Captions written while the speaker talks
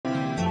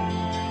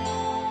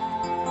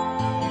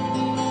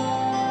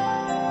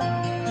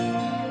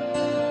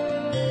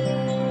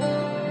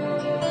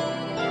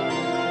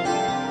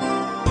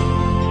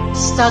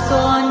Stuck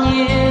on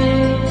you,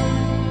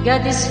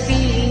 got this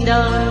feeling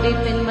down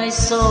deep in my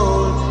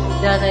soul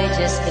that I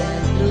just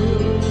can't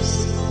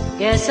lose.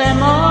 Guess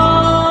I'm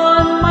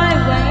on my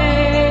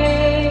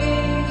way.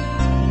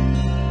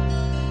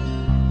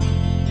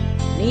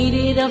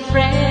 Needed a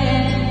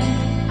friend,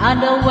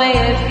 and the way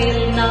I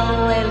feel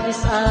now,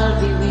 Elvis, I'll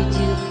be with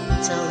you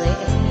till the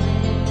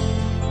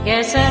end.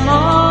 Guess I'm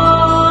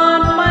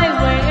on my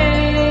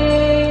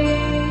way.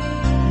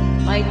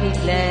 Might be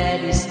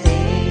glad you stayed.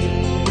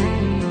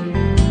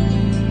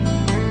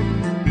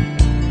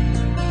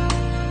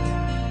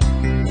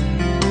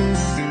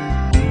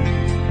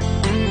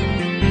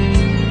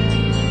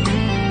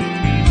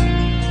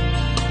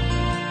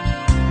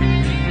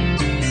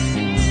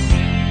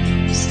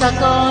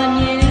 Stuck on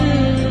you,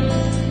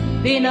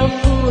 been a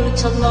fool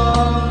too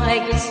long. I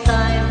guess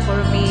time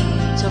for me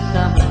to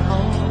come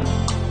home.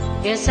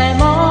 Guess I'm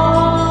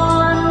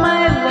on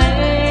my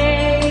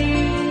way.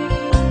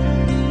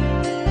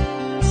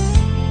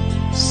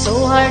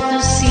 So hard to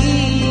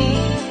see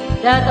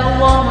that a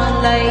woman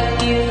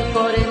like you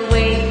couldn't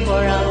wait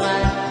for a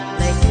man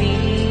like me.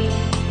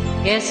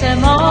 Guess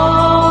I'm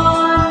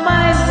on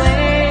my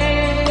way.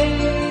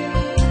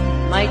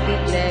 Might be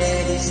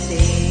glad you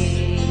stayed.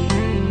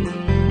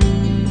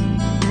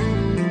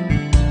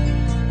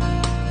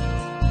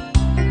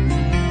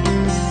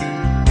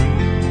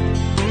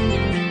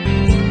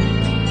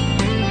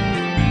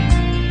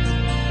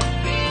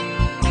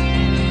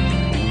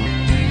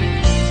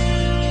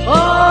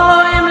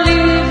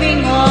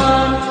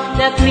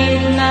 That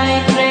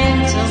midnight train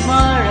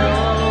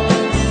tomorrow,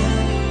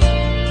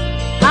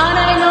 and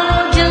I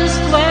know just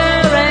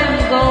where I'm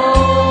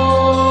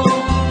going.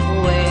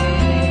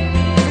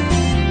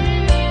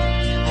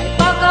 I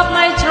pack up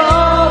my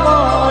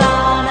trouble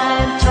and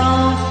I'm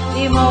thrown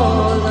them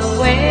all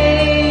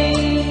away.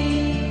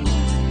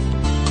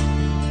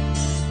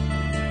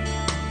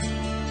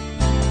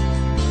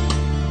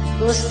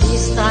 Cause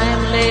this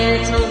time,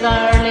 little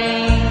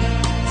darling,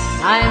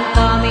 I'm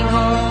coming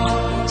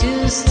home to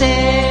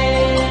stay.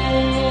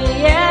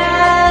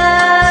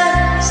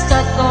 Yeah,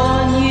 stuck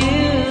on you.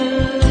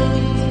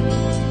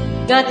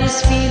 Got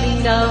this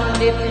feeling down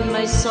deep in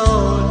my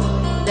soul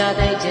that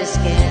I just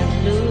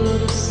can't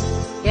lose.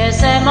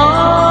 Yes, I'm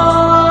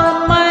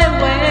on my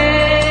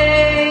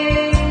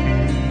way.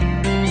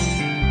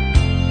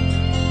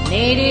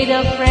 Needed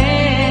a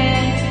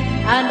friend,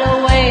 and the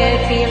way I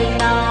feel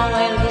now,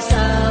 Elvis,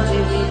 I'll be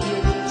with you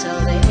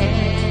till the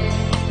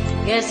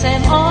end. Yes,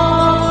 I'm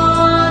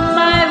on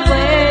my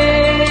way.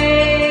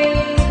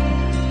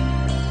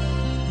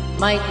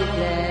 Might be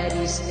glad